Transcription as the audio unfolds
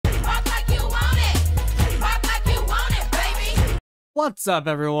What's up,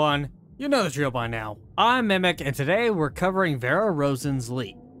 everyone? You know the drill by now. I'm Mimic, and today we're covering Vera Rozen's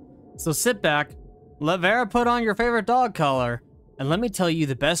leap. So sit back, let Vera put on your favorite dog collar, and let me tell you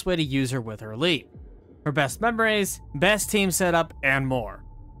the best way to use her with her leap. Her best memories, best team setup, and more.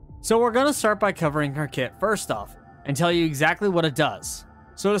 So we're gonna start by covering her kit first off, and tell you exactly what it does.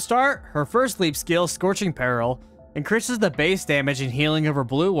 So to start, her first leap skill, Scorching Peril, increases the base damage and healing of her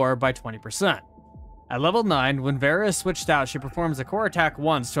blue orb by 20%. At level 9, when Vera is switched out, she performs a core attack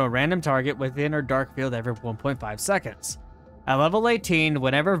once to a random target within her dark field every 1.5 seconds. At level 18,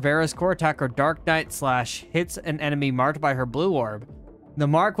 whenever Vera's core attack or Dark Knight Slash hits an enemy marked by her blue orb, the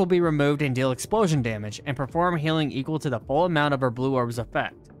mark will be removed and deal explosion damage, and perform healing equal to the full amount of her blue orb's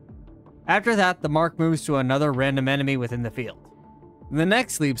effect. After that, the mark moves to another random enemy within the field. The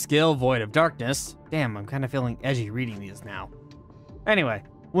next sleep skill, Void of Darkness. Damn, I'm kind of feeling edgy reading these now. Anyway,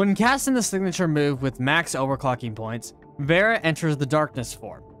 when casting the signature move with max overclocking points, Vera enters the darkness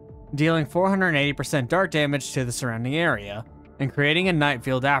form, dealing 480% dark damage to the surrounding area, and creating a night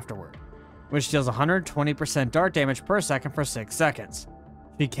field afterward, which deals 120% dark damage per second for 6 seconds.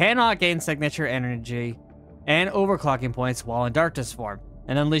 She cannot gain signature energy and overclocking points while in darkness form,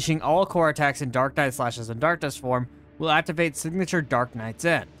 and unleashing all core attacks in Dark Knight Slashes in darkness form will activate signature Dark Knight's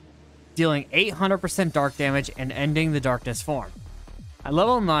End, dealing 800% dark damage and ending the darkness form. At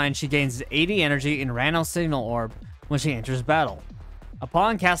level 9, she gains 80 energy in Random Signal Orb when she enters battle.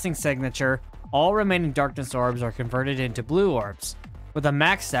 Upon casting signature, all remaining darkness orbs are converted into blue orbs, with a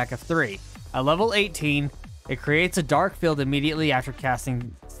max stack of 3. At level 18, it creates a dark field immediately after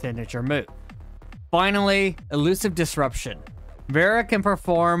casting signature move. Finally, Elusive Disruption. Vera can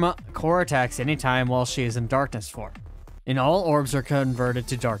perform core attacks anytime while she is in darkness form, and all orbs are converted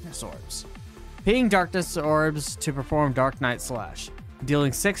to darkness orbs. Ping darkness orbs to perform Dark Knight Slash,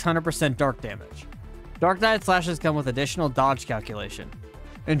 dealing 600% dark damage. Dark Knight Slashes come with additional dodge calculation,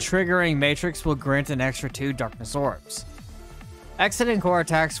 and triggering Matrix will grant an extra 2 darkness orbs. Exiting core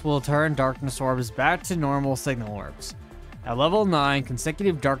attacks will turn darkness orbs back to normal signal orbs. At level 9,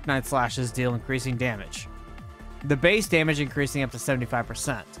 consecutive Dark Knight Slashes deal increasing damage, the base damage increasing up to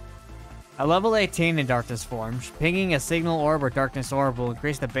 75%. At level 18 in darkness form, pinging a signal orb or darkness orb will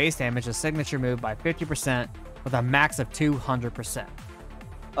increase the base damage of signature move by 50% with a max of 200%.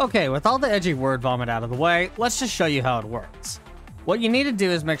 Okay, with all the edgy word vomit out of the way, let's just show you how it works. What you need to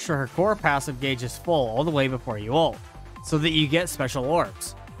do is make sure her core passive gauge is full all the way before you ult, so that you get special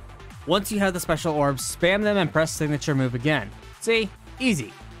orbs. Once you have the special orbs, spam them and press signature move again. See?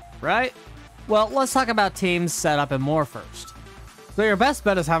 Easy, right? Well, let's talk about teams, setup, and more first. So your best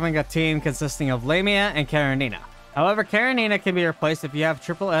bet is having a team consisting of Lamia and Karenina. However, Karenina can be replaced if you have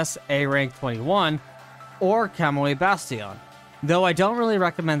SSS A rank 21 or Kamui Bastion, though I don't really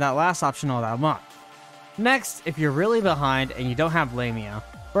recommend that last option all that much. Next, if you're really behind and you don't have Lamia,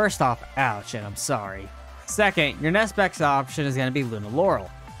 first off, ouch, and I'm sorry. Second, your next best option is going to be Luna Laurel,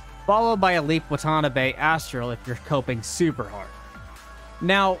 followed by a Leap Watanabe Astral if you're coping super hard.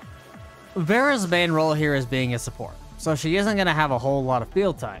 Now, Vera's main role here is being a support, so she isn't going to have a whole lot of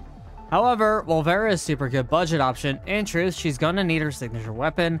field time. However, while Vera is a super good budget option, in truth, she's going to need her signature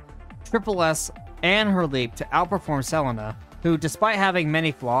weapon, SSS, and her leap to outperform Selena, who, despite having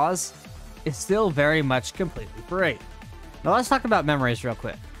many flaws, is still very much completely free. Now let's talk about memories real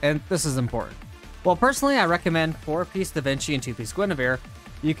quick, and this is important. Well, personally, I recommend 4-piece Da Vinci and 2-piece Guinevere.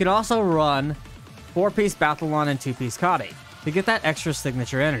 You can also run 4-piece Bathalon and 2-piece Kadi to get that extra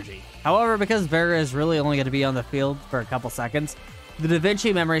signature energy. However, because Vera is really only going to be on the field for a couple seconds, the Da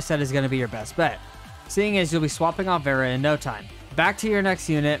Vinci memory set is going to be your best bet, seeing as you'll be swapping off Vera in no time. Back to your next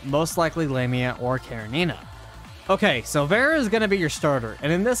unit, most likely Lamia or Karenina. Okay, so Vera is going to be your starter,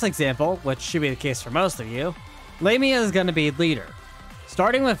 and in this example, which should be the case for most of you, Lamia is going to be leader.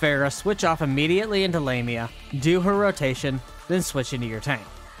 Starting with Vera, switch off immediately into Lamia, do her rotation, then switch into your tank.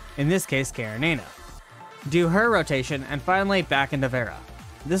 In this case, Karenina. Do her rotation, and finally back into Vera.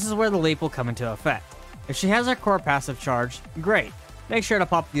 This is where the leap will come into effect. If she has her core passive charged, great. Make sure to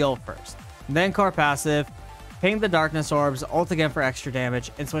pop the ult first. Then core passive, ping the darkness orbs, ult again for extra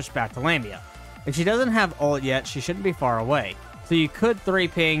damage, and switch back to Lamia. If she doesn't have ult yet, she shouldn't be far away, so you could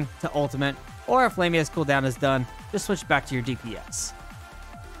 3-ping to ultimate, or if Lamia's cooldown is done, just switch back to your DPS.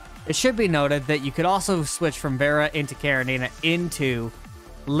 It should be noted that you could also switch from Vera into Karenina into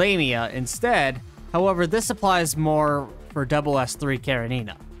Lamia instead, however this applies more for SSS3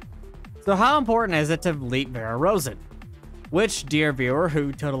 Karenina. So how important is it to leap Vera Rozen? Which, dear viewer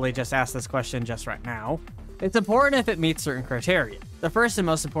who totally just asked this question just right now, it's important if it meets certain criteria. The first and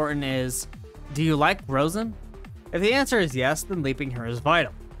most important is, do you like Rozen? If the answer is yes, then leaping her is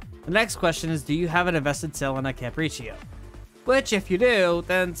vital. The next question is, do you have an invested Selena Capriccio? Which, if you do,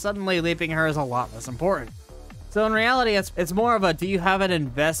 then suddenly leaping her is a lot less important. So in reality, it's more of a, do you have an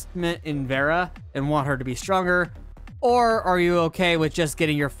investment in Vera and want her to be stronger? Or are you okay with just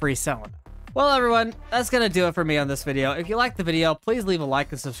getting your free Selena? Well, everyone, that's gonna do it for me on this video. If you liked the video, please leave a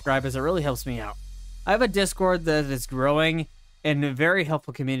like and subscribe, as it really helps me out. I have a Discord that is growing and a very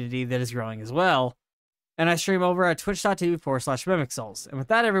helpful community that is growing as well. And I stream over at twitch.tv/MimicSouls. And with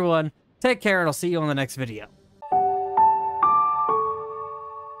that, everyone, take care and I'll see you on the next video.